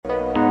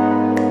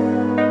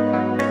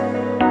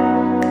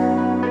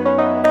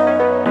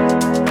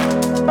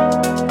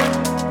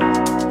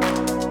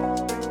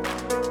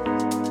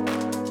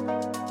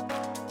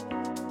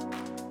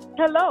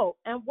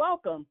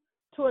welcome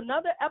to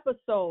another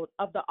episode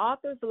of the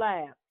Author's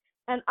Lab.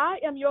 And I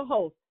am your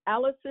host,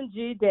 Allison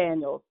G.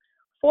 Daniels,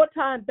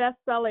 four-time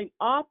best-selling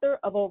author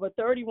of over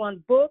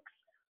 31 books,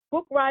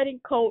 book writing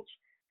coach,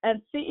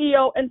 and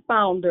CEO and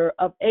founder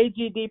of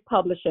AGD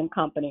Publishing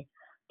Company.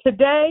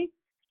 Today,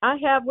 I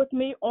have with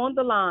me on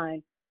the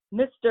line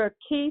Mr.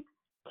 Keith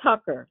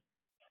Tucker.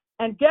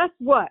 And guess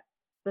what?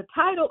 The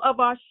title of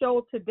our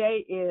show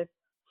today is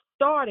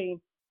Starting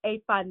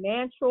a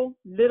Financial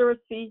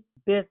Literacy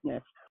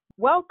Business.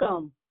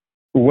 Welcome.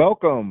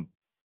 Welcome.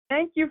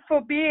 Thank you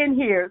for being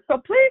here. So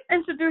please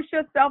introduce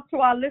yourself to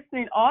our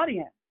listening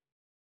audience.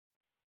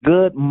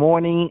 Good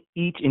morning,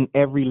 each and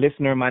every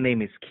listener. My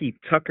name is Keith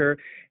Tucker,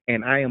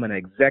 and I am an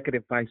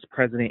executive vice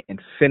president in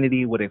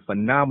Infinity with a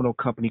phenomenal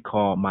company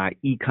called My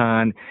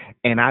Econ.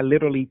 And I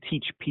literally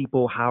teach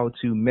people how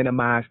to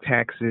minimize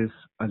taxes,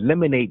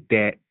 eliminate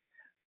debt,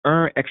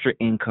 earn extra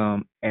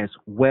income, as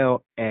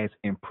well as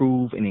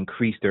improve and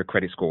increase their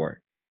credit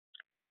score.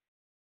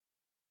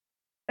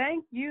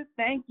 Thank you.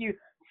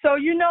 So,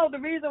 the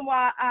reason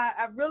why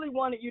I really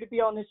wanted you to be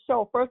on this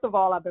show, first of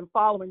all, I've been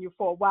following you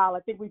for a while.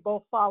 I think we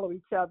both follow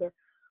each other.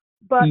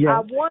 But Yes.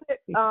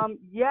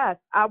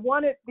 I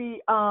wanted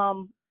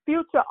the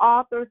future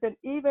authors and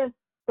even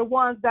the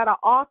ones that are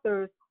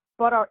authors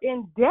but are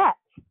in debt,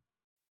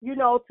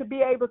 to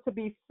be able to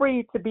be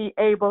free, to be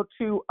able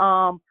to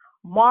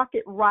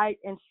market right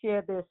and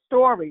share their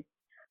story.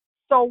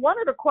 So one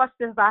of the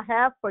questions I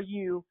have for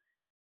you,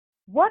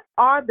 what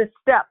are the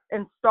steps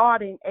in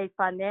starting a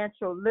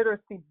financial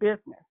literacy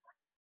business?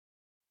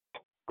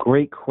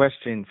 Great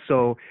question.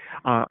 So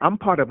I'm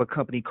part of a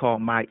company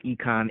called My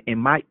Econ, and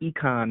My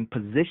Econ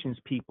positions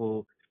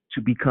people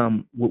to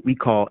become what we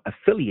call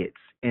affiliates.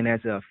 And as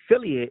an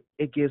affiliate,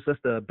 it gives us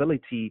the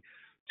ability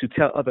to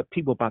tell other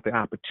people about the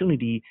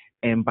opportunity,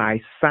 and by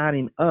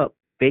signing up,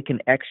 they can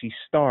actually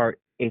start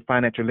a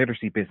financial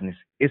literacy business.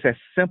 It's as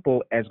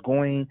simple as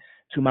going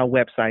to my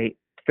website,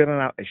 filling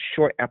out a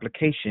short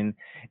application,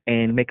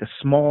 and make a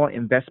small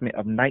investment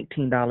of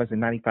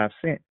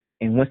 $19.95.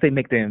 And once they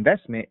make their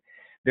investment,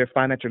 their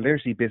financial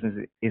literacy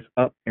business is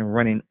up and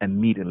running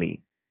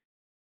immediately.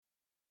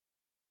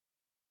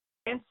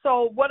 And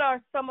so what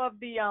are some of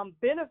the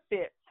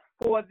benefits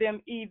for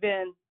them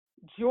even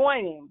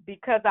joining?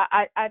 Because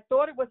I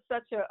thought it was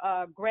such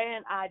a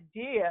grand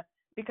idea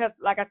because,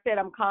 like I said,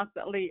 I'm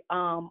constantly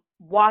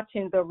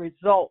watching the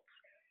results.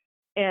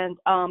 And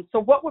so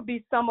what would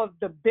be some of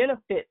the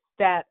benefits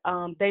that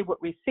they would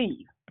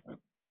receive?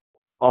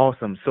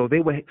 Awesome. So they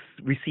would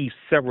receive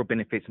several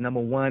benefits.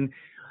 Number one,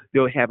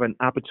 they'll have an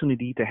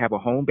opportunity to have a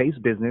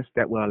home-based business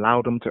that will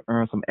allow them to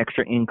earn some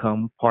extra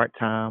income,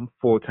 part-time,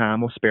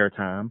 full-time, or spare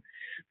time.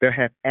 They'll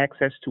have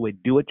access to a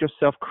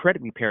do-it-yourself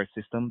credit repair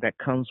system that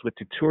comes with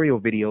tutorial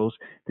videos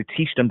to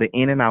teach them the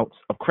in and outs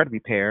of credit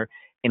repair,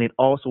 and it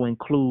also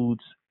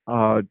includes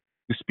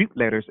dispute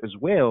letters as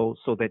well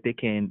so that they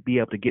can be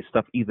able to get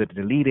stuff either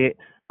deleted,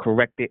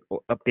 corrected, or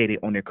updated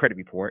on their credit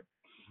report.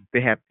 They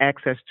have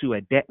access to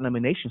a debt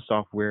elimination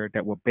software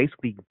that will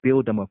basically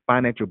build them a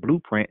financial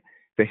blueprint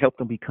to help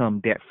them become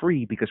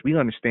debt-free, because we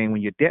understand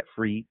when you're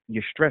debt-free,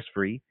 you're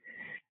stress-free.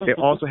 They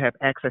also have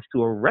access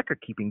to a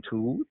record-keeping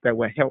tool that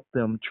will help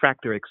them track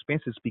their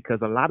expenses, because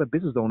a lot of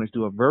business owners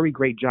do a very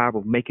great job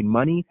of making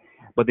money,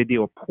 but they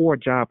do a poor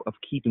job of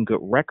keeping good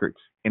records.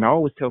 And I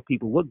always tell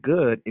people, what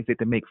good is it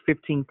to make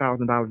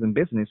 $15,000 in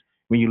business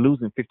when you're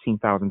losing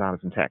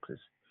 $15,000 in taxes?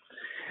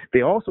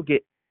 They also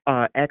get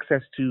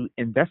access to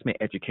investment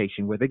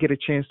education, where they get a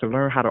chance to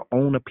learn how to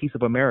own a piece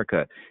of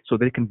America so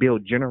they can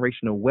build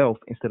generational wealth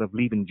instead of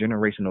leaving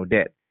generational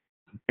debt.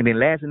 And then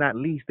last but not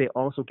least, they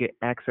also get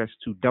access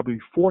to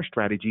W-4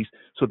 strategies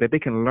so that they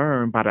can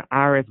learn by the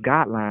IRS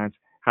guidelines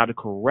how to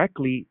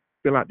correctly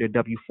fill out their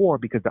W-4,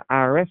 because the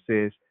IRS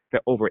says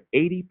that over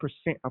 80%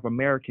 of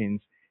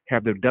Americans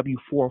have their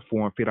W-4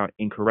 form filled out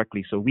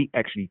incorrectly. So we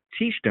actually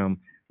teach them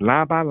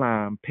line by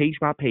line, page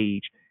by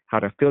page, how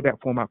to fill that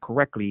form out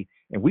correctly.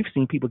 And we've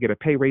seen people get a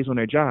pay raise on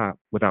their job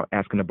without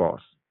asking the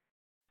boss.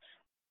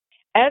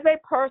 As a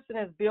person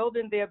is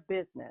building their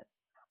business,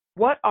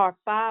 what are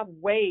 5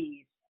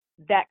 ways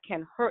that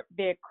can hurt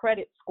their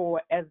credit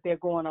score as they're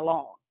going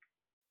along?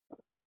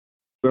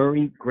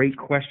 Very great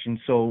question.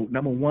 So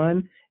number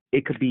one,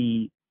 it could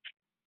be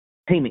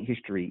payment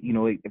history.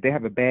 If they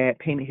have a bad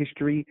payment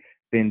history,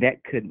 then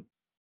that could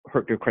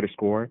hurt their credit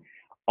score.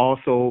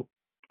 Also,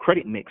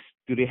 credit mix.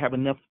 Do they have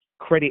enough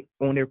credit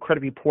on their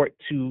credit report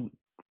to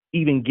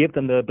even give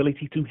them the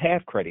ability to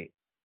have credit?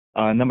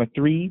 Number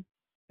 3,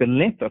 the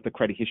length of the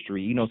credit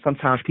history.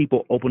 Sometimes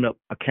people open up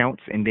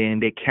accounts and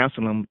then they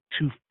cancel them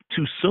too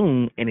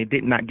soon, and they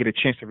did not get a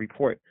chance to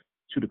report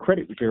to the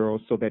credit bureau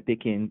so that they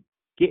can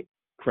get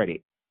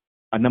credit.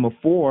 Number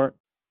 4,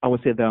 I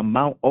would say the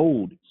amount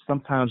owed.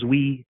 Sometimes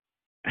we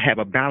have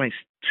a balance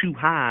too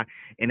high,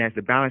 and as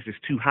the balance is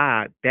too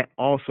high, that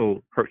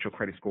also hurts your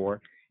credit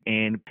score.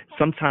 And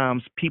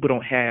sometimes people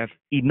don't have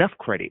enough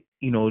credit.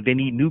 They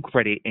need new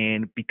credit,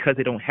 and because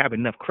they don't have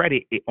enough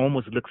credit, it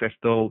almost looks as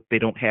though they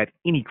don't have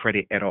any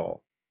credit at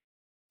all.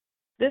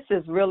 This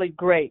is really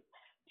great.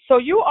 So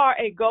you are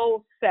a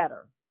goal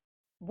setter.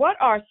 What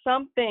are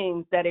some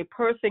things that a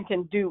person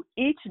can do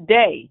each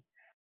day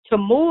to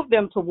move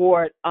them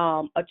toward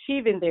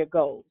achieving their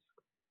goals?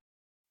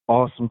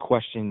 Awesome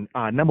question.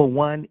 Number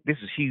one, this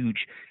is huge.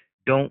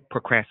 Don't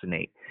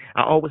procrastinate.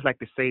 I always like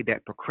to say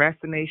that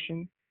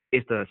procrastination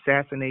is the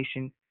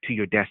assassination to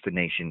your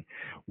destination.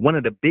 One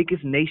of the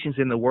biggest nations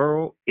in the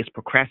world is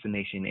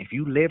procrastination. If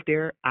you live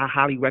there, I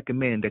highly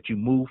recommend that you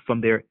move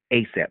from there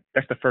ASAP.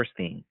 That's the first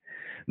thing.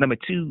 Number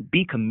two,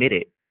 be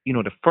committed.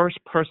 The first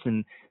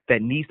person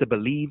that needs to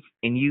believe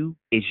in you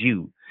is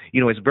you.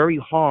 It's very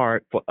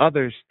hard for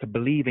others to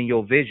believe in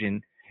your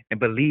vision and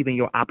believe in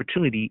your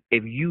opportunity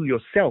if you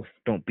yourself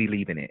don't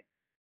believe in it.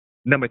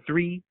 Number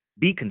three,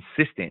 be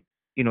consistent.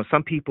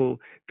 Some people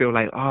feel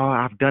like, oh,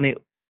 I've done it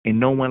and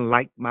no one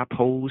liked my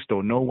post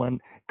or no one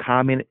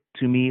commented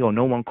to me or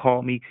no one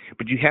called me.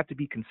 But you have to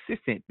be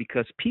consistent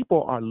because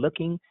people are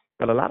looking,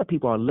 but a lot of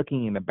people are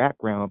looking in the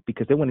background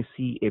because they want to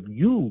see if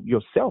you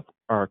yourself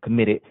are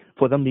committed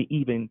for them to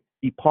even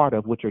be part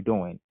of what you're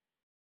doing.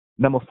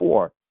 Number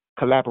four,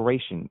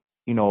 collaboration.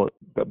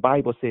 The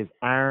Bible says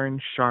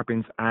iron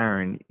sharpens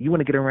iron. You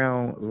want to get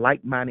around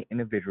like-minded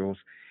individuals,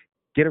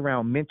 get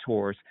around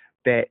mentors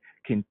that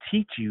can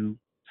teach you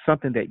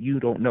something that you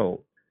don't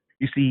know.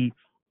 You see,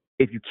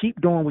 if you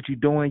keep doing what you're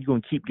doing, you're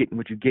going to keep getting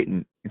what you're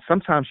getting. And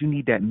sometimes you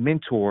need that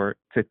mentor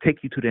to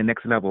take you to the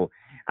next level.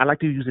 I like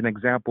to use an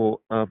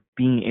example of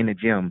being in the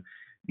gym.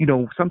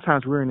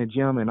 Sometimes we're in the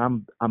gym and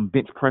I'm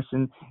bench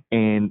pressing,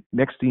 and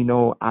next thing you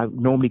know, I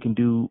normally can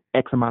do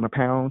X amount of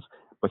pounds.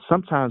 But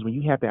sometimes when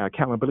you have that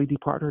accountability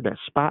partner, that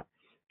spot,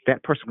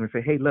 that person can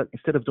say, hey, look,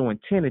 instead of doing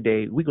 10 a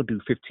day, we're going to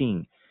do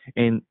 15.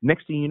 And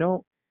next thing you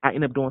know, I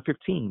end up doing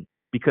 15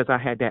 because I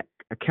had that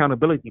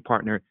accountability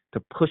partner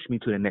to push me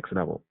to the next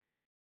level.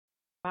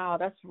 Wow,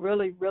 that's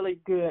really, really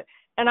good.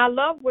 And I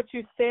love what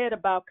you said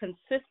about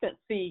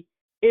consistency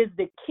is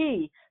the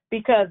key,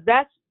 because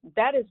that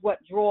is what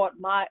drew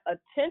my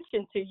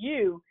attention to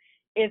you,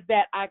 is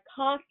that I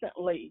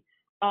constantly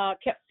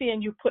kept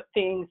seeing you put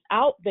things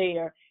out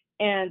there.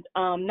 And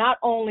not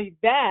only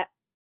that,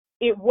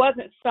 it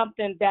wasn't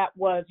something that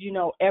was,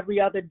 every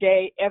other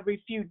day,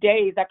 every few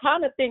days. I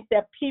kind of think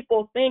that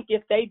people think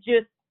if they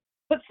just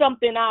put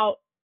something out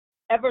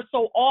ever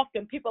so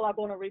often, people are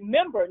going to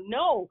remember.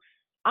 No,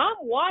 I'm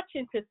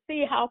watching to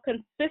see how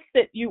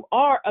consistent you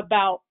are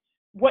about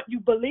what you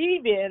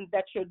believe in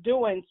that you're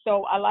doing.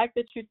 So I like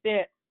that you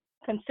said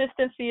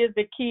consistency is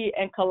the key,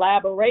 and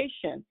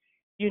collaboration,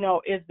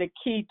 is the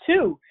key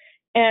too.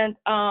 And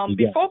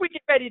before we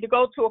get ready to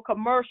go to a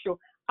commercial,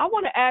 I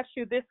want to ask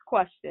you this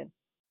question.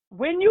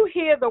 When you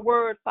hear the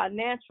word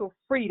financial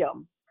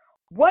freedom,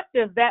 what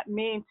does that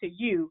mean to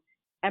you?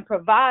 And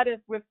provide us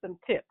with some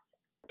tips.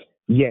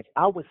 Yes,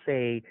 I would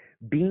say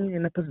being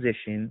in a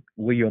position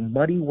where your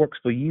money works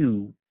for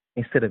you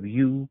instead of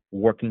you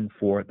working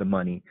for the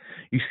money.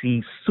 You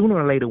see, sooner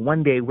or later,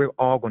 one day, we're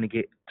all going to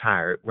get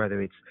tired,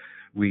 whether it's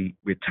we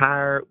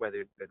retire,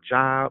 whether the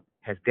job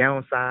has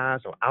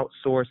downsized or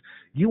outsourced.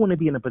 You want to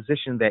be in a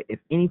position that if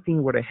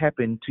anything were to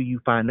happen to you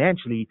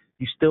financially,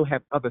 you still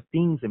have other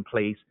things in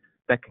place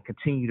that can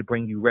continue to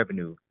bring you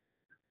revenue.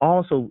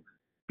 Also,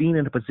 being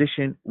in a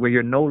position where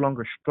you're no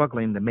longer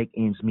struggling to make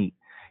ends meet.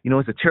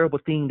 It's a terrible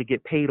thing to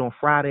get paid on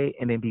Friday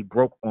and then be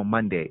broke on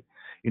Monday.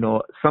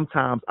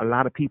 Sometimes a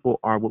lot of people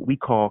are what we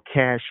call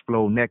cash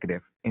flow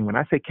negative. And when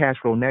I say cash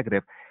flow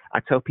negative, I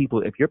tell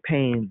people if you're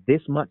paying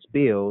this much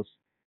bills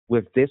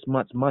with this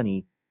much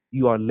money,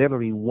 you are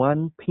literally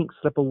one pink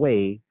slip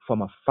away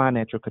from a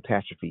financial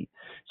catastrophe.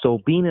 So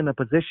being in a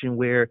position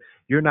where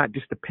you're not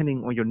just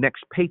depending on your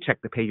next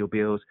paycheck to pay your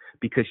bills,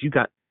 because you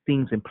got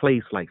things in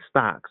place like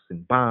stocks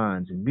and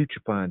bonds and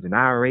mutual funds and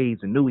IRAs,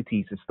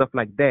 annuities and stuff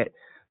like that,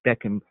 that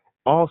can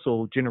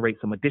also generate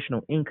some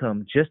additional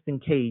income just in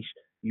case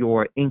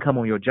your income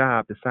on your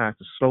job decides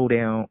to slow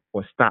down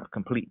or stop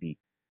completely.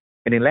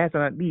 And then last but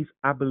not least,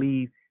 I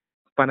believe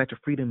financial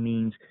freedom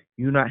means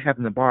you're not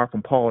having to borrow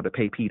from Paul to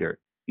pay Peter.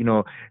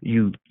 You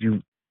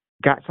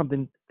got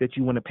something that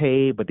you want to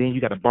pay, but then you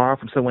got to borrow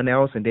from someone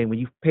else. And then when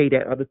you pay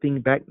that other thing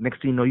back,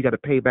 next thing you know, you got to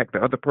pay back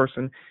the other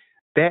person.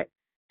 That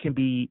can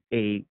be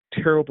a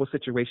terrible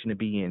situation to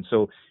be in.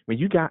 So when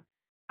you got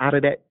out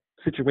of that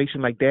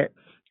situation like that,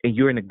 and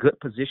you're in a good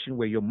position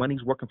where your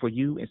money's working for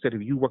you instead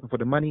of you working for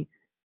the money,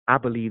 I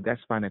believe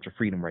that's financial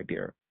freedom right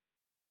there.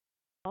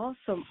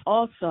 Awesome.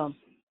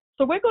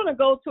 So we're going to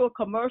go to a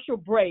commercial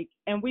break,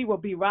 and we will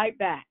be right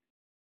back.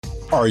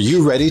 Are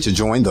you ready to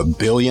join the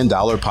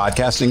billion-dollar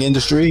podcasting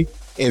industry?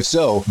 If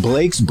so,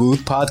 Blake's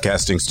Booth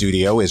Podcasting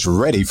Studio is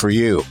ready for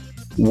you.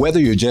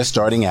 Whether you're just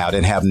starting out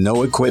and have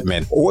no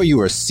equipment, or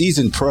you're a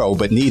seasoned pro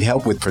but need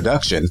help with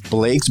production,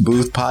 Blake's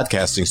Booth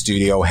Podcasting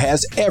Studio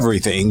has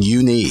everything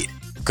you need.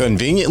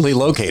 Conveniently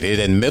located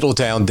in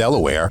Middletown,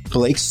 Delaware,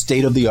 Blake's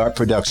state-of-the-art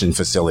production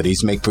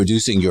facilities make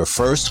producing your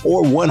first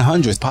or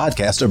 100th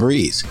podcast a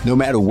breeze. No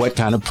matter what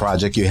kind of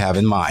project you have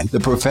in mind, the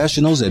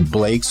professionals at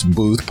Blake's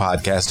Booth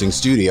Podcasting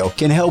Studio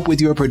can help with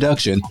your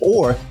production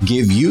or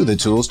give you the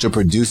tools to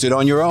produce it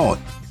on your own.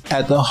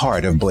 At the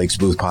heart of Blake's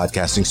Booth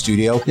Podcasting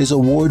Studio is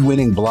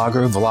award-winning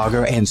blogger,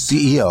 vlogger, and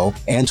CEO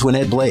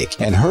Antoinette Blake,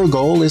 and her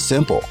goal is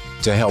simple: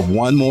 to help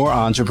one more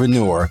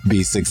entrepreneur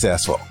be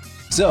successful.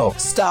 So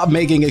stop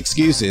making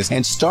excuses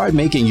and start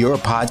making your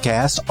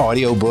podcast,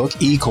 audiobook,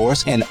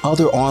 e-course, and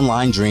other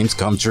online dreams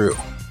come true.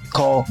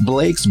 Call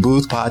Blake's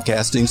Booth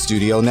Podcasting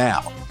Studio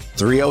now.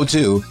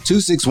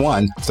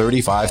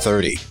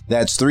 302-261-3530.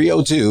 That's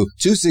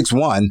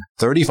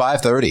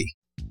 302-261-3530.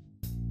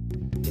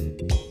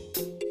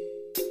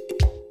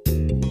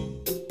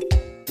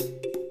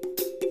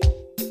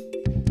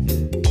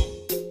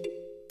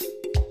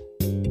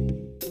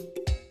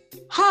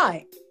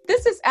 Hi,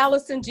 this is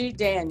Allison G.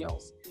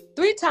 Daniels,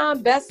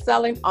 three-time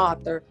best-selling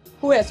author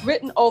who has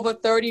written over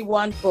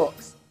 31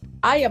 books.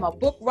 I am a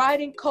book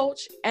writing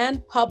coach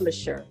and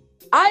publisher.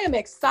 I am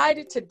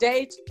excited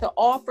today to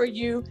offer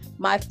you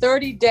my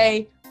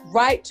 30-day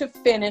Write to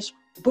Finish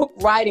book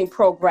writing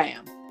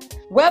program.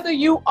 Whether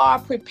you are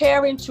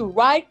preparing to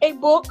write a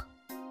book,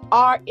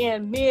 are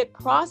in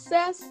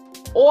mid-process,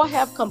 or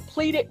have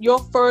completed your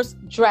first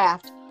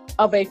draft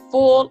of a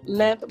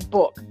full-length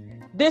book,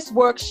 this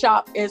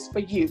workshop is for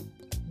you.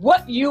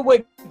 What you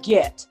would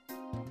get: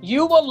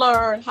 you will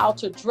learn how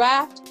to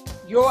draft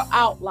your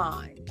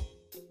outline,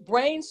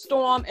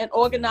 brainstorm and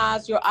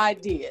organize your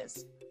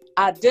ideas,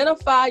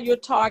 identify your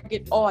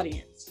target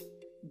audience,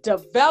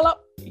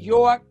 develop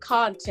your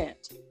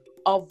content,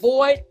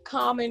 avoid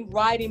common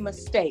writing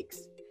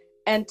mistakes,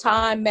 and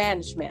time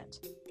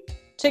management.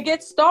 To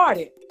get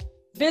started,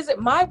 visit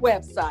my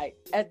website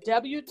at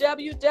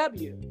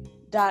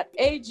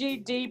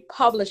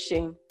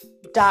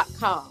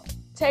www.agdpublishing.com.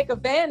 Take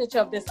advantage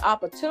of this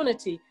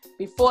opportunity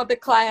before the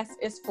class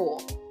is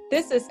full.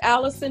 This is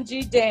Allison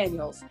G.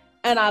 Daniels,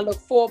 and I look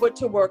forward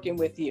to working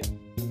with you.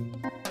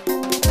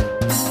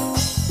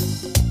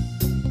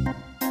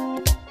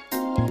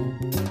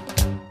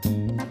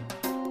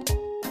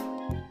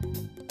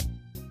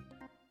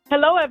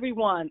 Hello,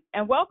 everyone,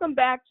 and welcome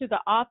back to the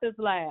Author's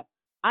Lab.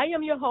 I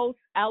am your host,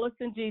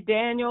 Allison G.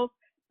 Daniels,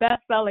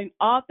 best-selling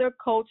author,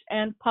 coach,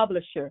 and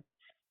publisher.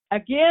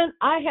 Again,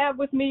 I have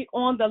with me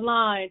on the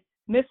line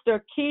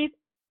Mr. Keith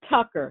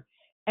Tucker,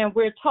 and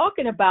we're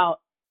talking about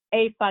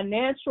a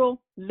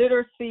financial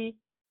literacy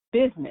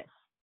business.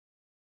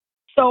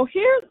 So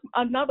here's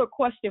another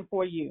question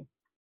for you.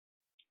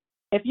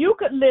 If you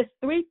could list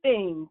three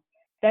things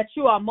that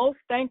you are most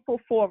thankful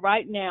for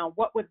right now,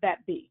 what would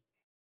that be?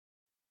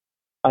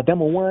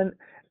 Number one,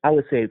 I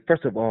would say,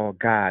 first of all,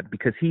 God,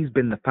 because he's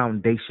been the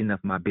foundation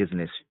of my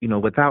business. You know,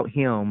 without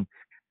him,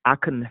 I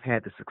couldn't have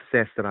had the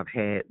success that I've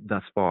had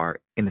thus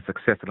far and the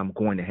success that I'm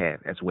going to have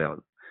as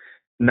well.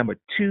 Number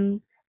two,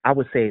 I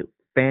would say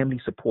family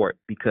support,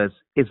 because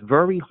it's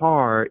very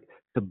hard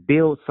to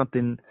build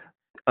something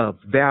of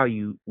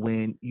value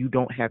when you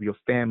don't have your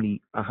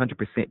family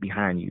 100%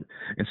 behind you.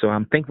 And so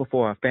I'm thankful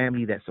for a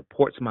family that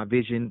supports my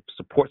vision,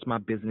 supports my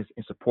business,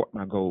 and support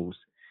my goals.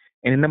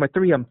 And then number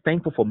three, I'm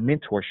thankful for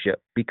mentorship,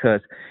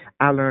 because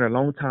I learned a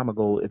long time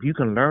ago, if you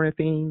can learn a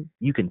thing,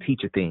 you can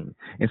teach a thing.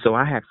 And so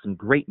I have some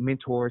great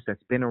mentors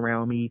that's been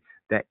around me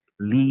that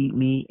lead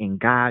me and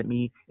guide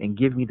me and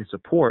give me the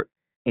support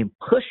and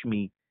push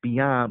me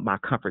beyond my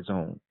comfort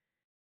zone.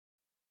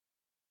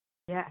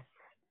 Yes.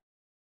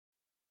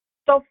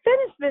 So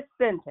finish this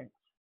sentence.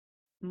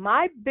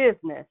 My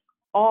business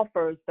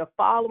offers the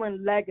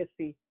following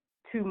legacy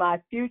to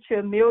my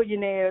future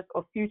millionaires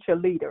or future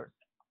leaders.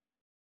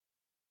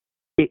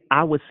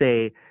 I would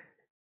say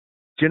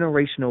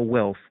generational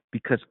wealth,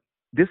 because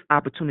this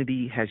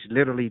opportunity has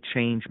literally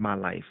changed my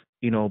life.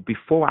 You know,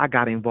 before I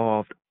got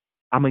involved,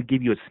 I'm going to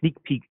give you a sneak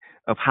peek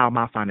of how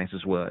my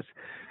finances was.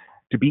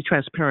 To be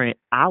transparent,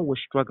 I was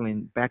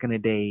struggling back in the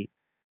day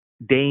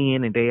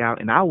in and day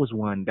out, and I was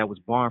one that was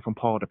borrowing from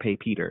Paul to pay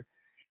Peter.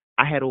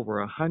 I had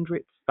over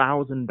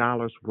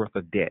 $100,000 worth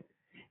of debt.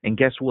 And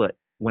guess what?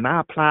 When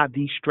I applied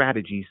these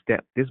strategies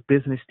that this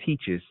business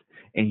teaches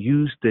and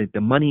used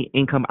the money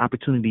income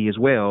opportunity as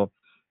well,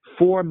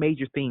 four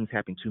major things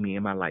happened to me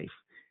in my life.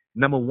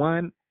 Number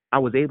one, I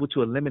was able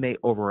to eliminate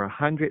over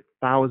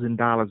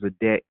 $100,000 of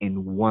debt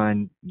in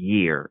 1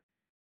 year.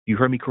 You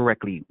heard me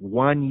correctly.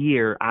 1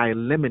 year, I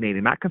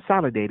eliminated, not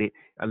consolidated,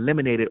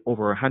 eliminated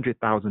over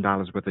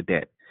 $100,000 worth of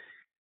debt.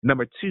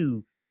 Number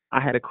two, I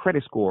had a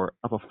credit score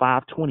of a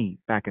 520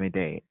 back in the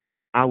day.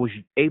 I was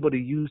able to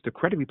use the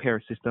credit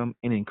repair system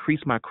and increase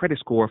my credit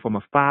score from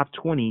a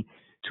 520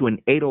 to an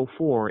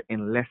 804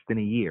 in less than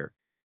a year.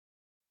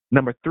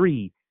 Number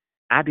three,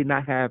 I did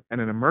not have an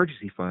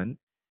emergency fund,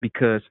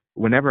 because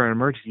whenever an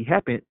emergency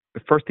happened,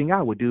 the first thing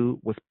I would do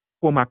was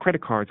pull my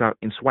credit cards out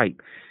and swipe.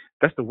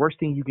 That's the worst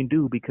thing you can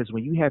do, because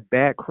when you have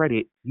bad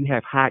credit, you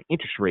have high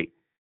interest rate.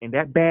 And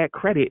that bad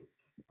credit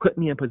put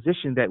me in a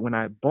position that when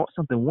I bought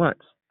something once,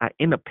 I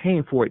end up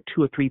paying for it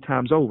 2 or 3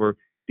 times over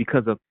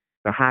because of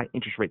the high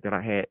interest rate that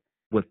I had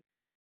with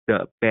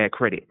the bad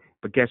credit.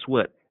 But guess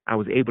what? I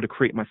was able to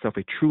create myself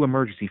a true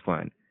emergency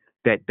fund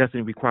that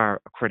doesn't require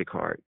a credit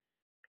card.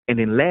 And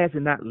then last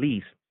and not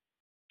least,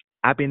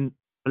 I've been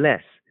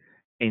blessed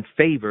and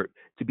favored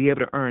to be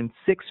able to earn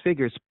six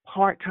figures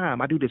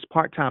part-time. I do this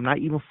part-time, not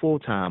even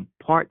full-time,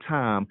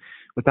 part-time,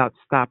 without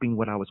stopping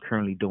what I was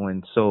currently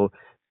doing. So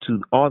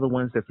to all the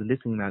ones that's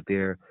listening out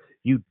there,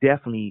 you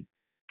definitely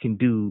can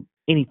do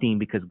anything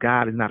because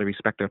God is not a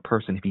respecter of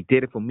person. If he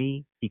did it for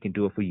me, he can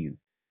do it for you.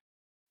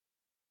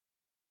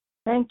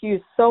 Thank you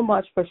so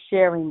much for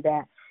sharing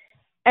that.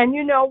 And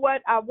you know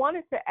what? I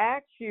wanted to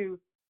ask you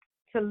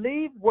to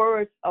leave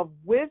words of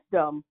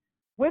wisdom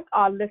with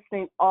our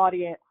listening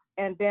audience.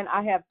 And then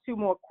I have two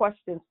more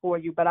questions for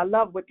you. But I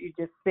love what you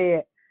just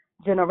said,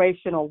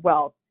 generational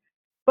wealth.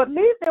 But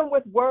leave them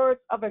with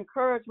words of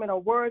encouragement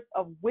or words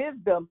of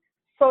wisdom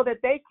so that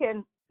they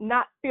can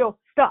not feel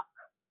stuck.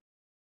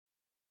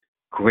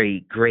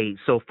 Great.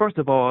 So first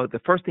of all,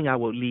 the first thing I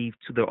will leave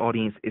to the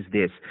audience is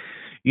this.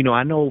 You know,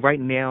 I know right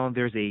now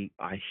there's a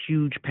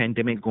huge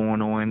pandemic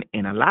going on,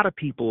 and a lot of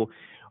people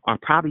are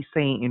probably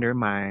saying in their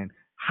mind,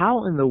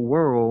 how in the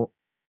world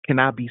can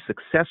I be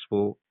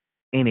successful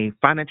in a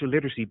financial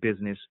literacy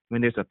business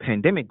when there's a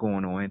pandemic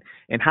going on?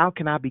 And how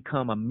can I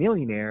become a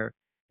millionaire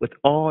with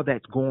all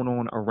that's going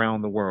on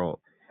around the world?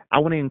 I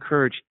want to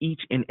encourage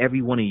each and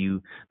every one of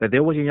you that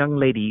there was a young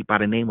lady by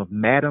the name of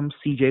Madam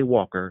C.J.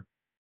 Walker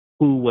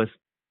who was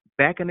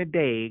back in the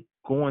day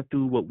going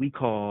through what we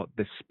call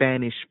the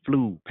Spanish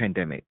flu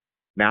pandemic.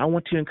 Now, I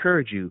want to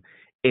encourage you,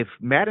 if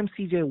Madam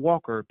C.J.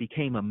 Walker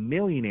became a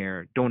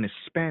millionaire during the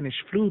Spanish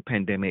flu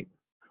pandemic,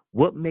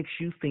 what makes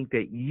you think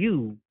that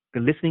you, the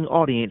listening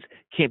audience,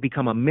 can't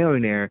become a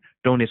millionaire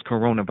during this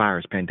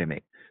coronavirus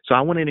pandemic? So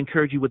I want to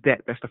encourage you with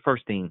that. That's the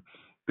first thing.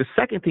 The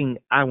second thing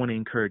I want to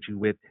encourage you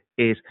with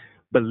is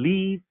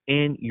believe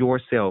in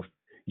yourself.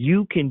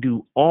 You can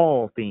do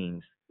all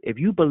things. If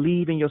you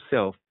believe in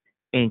yourself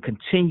and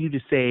continue to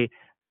say,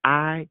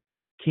 I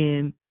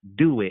can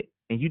do it,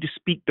 and you just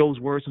speak those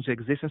words into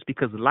existence,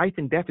 because life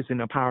and death is in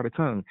the power of the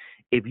tongue.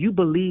 If you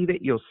believe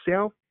it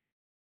yourself,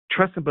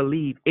 trust and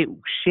believe it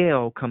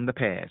shall come to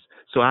pass.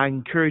 So I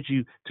encourage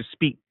you to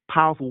speak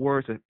powerful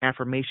words and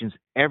affirmations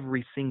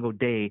every single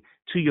day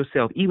to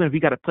yourself, even if you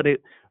got to put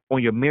it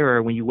on your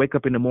mirror when you wake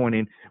up in the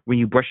morning, when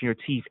you're brushing your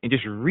teeth, and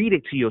just read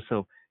it to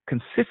yourself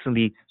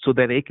consistently so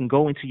that it can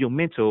go into your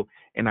mental,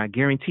 and I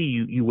guarantee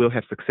you, you will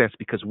have success.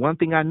 Because one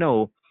thing I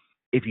know,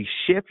 if you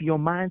shift your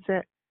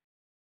mindset,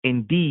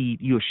 indeed,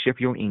 you'll shift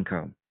your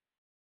income.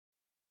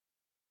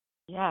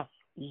 Yes.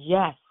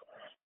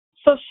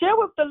 So share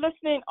with the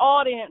listening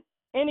audience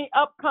any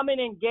upcoming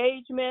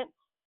engagements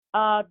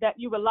that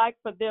you would like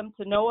for them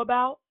to know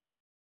about.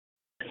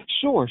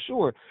 Sure.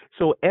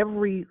 So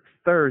every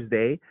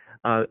Thursday,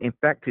 in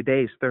fact,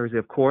 today is Thursday,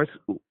 of course,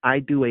 I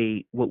do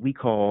what we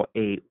call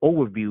a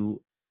overview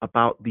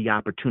about the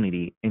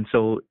opportunity. And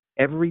so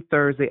every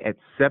Thursday at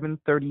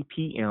 7:30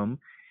 p.m.,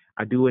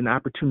 I do an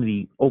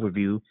opportunity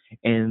overview,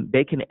 and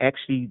they can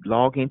actually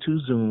log into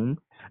Zoom.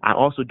 I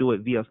also do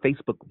it via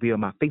Facebook, via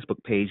my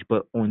Facebook page,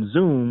 but on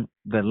Zoom,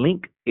 the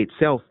link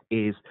itself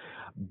is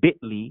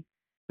bit.ly,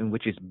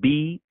 which is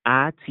bit.ly/Team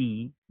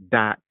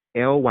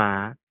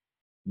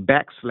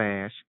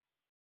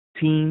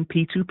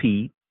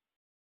P2P,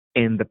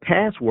 and the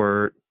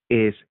password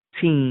is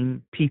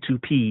Team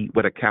P2P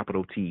with a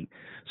capital T.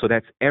 So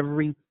that's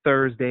every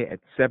Thursday at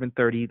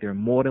 7:30. They're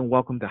more than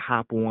welcome to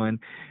hop on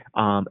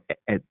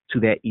to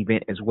that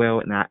event as well,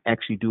 and I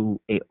actually do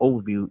an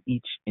overview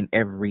each and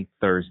every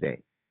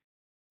Thursday.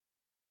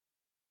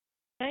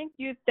 Thank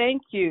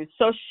you.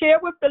 So share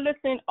with the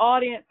listening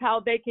audience how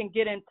they can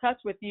get in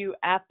touch with you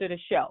after the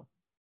show.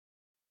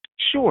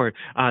 Sure.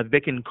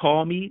 They can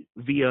call me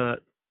via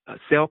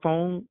cell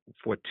phone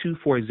for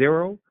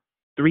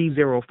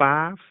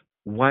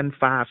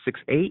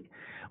 240-305-1568.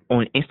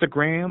 On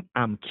Instagram,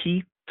 I'm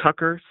Keith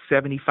Tucker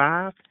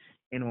 75,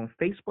 and on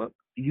Facebook,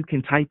 you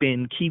can type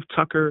in Keith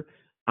Tucker,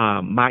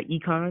 my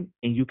econ,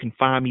 and you can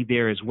find me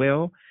there as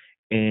well.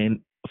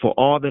 And for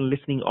all the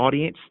listening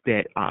audience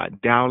that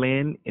dial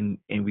in and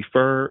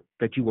refer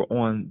that you were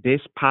on this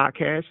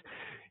podcast,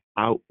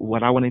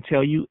 what I want to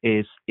tell you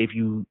is, if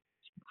you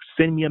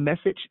send me a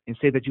message and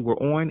say that you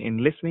were on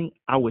and listening,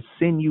 I would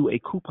send you a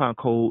coupon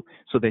code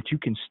so that you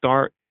can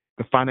start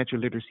the financial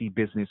literacy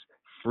business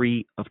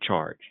free of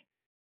charge.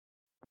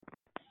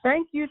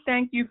 Thank you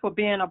for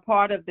being a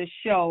part of the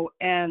show,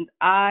 and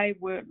I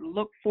would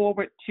look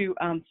forward to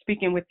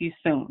speaking with you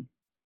soon.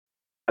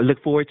 I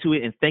look forward to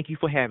it, and thank you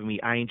for having me.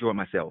 I enjoyed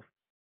myself.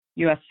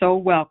 You are so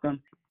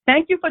welcome.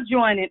 Thank you for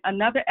joining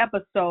another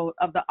episode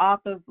of the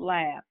Authors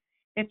Lab.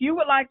 If you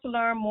would like to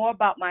learn more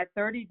about my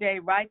 30-day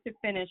Right to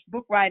Finish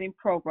book writing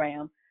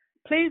program,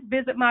 please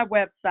visit my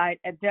website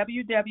at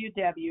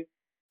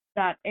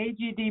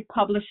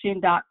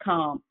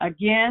www.agdpublishing.com.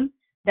 Again,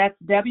 that's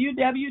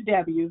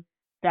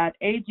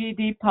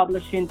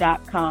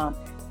www.agdpublishing.com.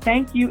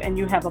 Thank you, and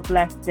you have a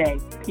blessed day.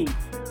 Peace.